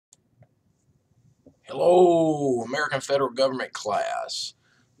Hello, American Federal Government class.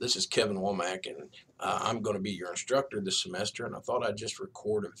 This is Kevin Womack, and I'm going to be your instructor this semester. And I thought I'd just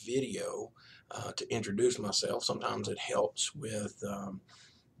record a video to introduce myself. Sometimes it helps with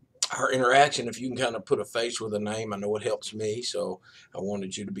our interaction. If you can kind of put a face with a name, I know it helps me. So I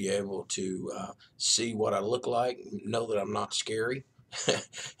wanted you to be able to see what I look like, know that I'm not scary.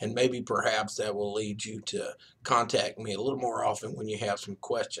 And maybe perhaps that will lead you to contact me a little more often when you have some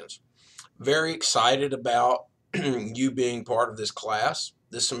questions. Very excited about you being part of this class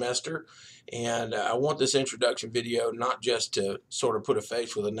this semester. And I want this introduction video not just to sort of put a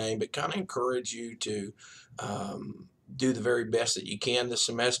face with a name, but kind of encourage you to do the very best that you can this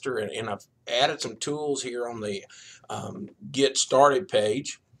semester. And I've added some tools here on the Get Started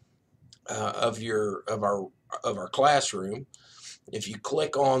page of our classroom. If you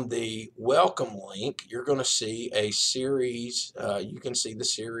click on the welcome link, you're going to see a series. You can see the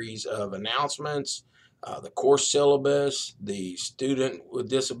series of announcements, the course syllabus, the student with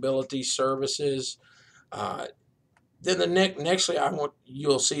disability services. Then nextly,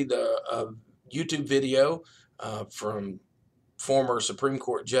 you'll see the YouTube video from former Supreme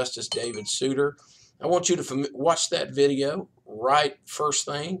Court Justice David Souter. I want you to watch that video right first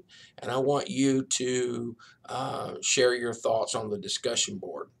thing, and I want you to share your thoughts on the discussion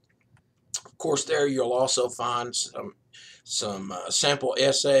board. Of course, there you'll also find some sample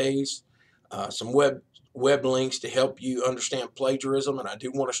essays, some web links to help you understand plagiarism. And I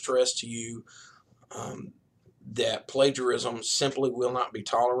do want to stress to you that plagiarism simply will not be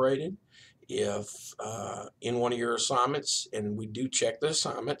tolerated. If in one of your assignments, and we do check the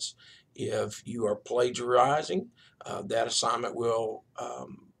assignments, if you are plagiarizing, that assignment will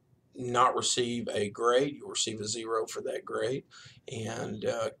not receive a grade. You'll receive a 0 for that grade, and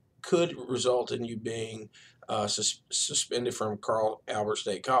could result in you being suspended from Carl Albert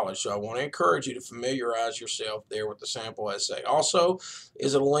State College. So I want to encourage you to familiarize yourself there with the sample essay. Also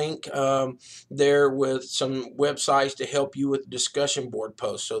is a link there with some websites to help you with discussion board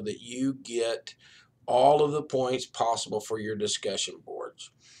posts so that you get all of the points possible for your discussion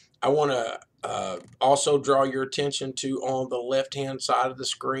boards. I want to also draw your attention to, on the left-hand side of the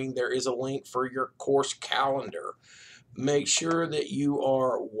screen, there is a link for your course calendar. Make sure that you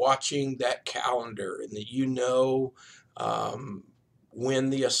are watching that calendar and that you know when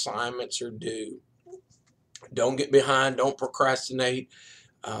the assignments are due. Don't get behind, don't procrastinate.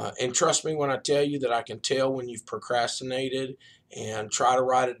 And trust me when I tell you that I can tell when you've procrastinated and try to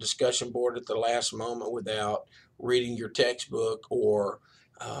write a discussion board at the last moment without reading your textbook or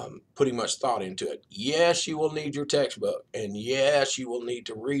putting much thought into it. Yes, you will need your textbook, and yes, you will need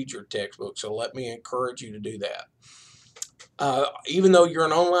to read your textbook. So let me encourage you to do that. Even though you're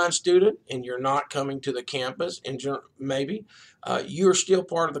an online student and you're not coming to the campus, and maybe you're still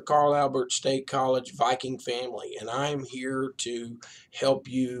part of the Carl Albert State College Viking family, and I'm here to help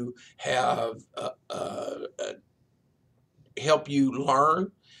you help you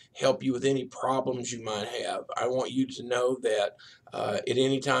learn, help you with any problems you might have. I want you to know that at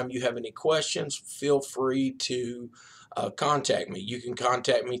any time you have any questions, feel free to contact me. You can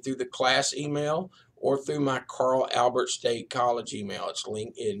contact me through the class email or through my Carl Albert State College email. It's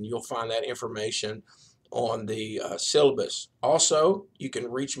linked, and you'll find that information on the syllabus. Also, you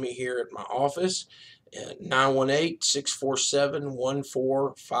can reach me here at my office at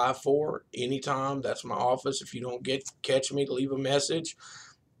 918-647-1454 anytime. That's my office. If you don't catch me, leave a message.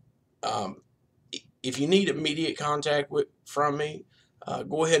 If you need immediate contact from me,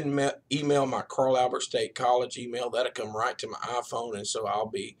 go ahead and email my Carl Albert State College email. That'll come right to my iPhone, and so I'll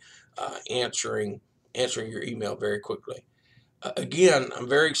be answering your email very quickly. Again, I'm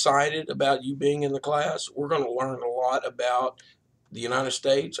very excited about you being in the class. We're going to learn a lot about the United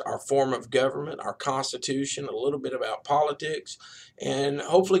States, our form of government, our Constitution, a little bit about politics, and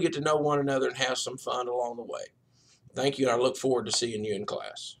hopefully get to know one another and have some fun along the way. Thank you, and I look forward to seeing you in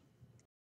class.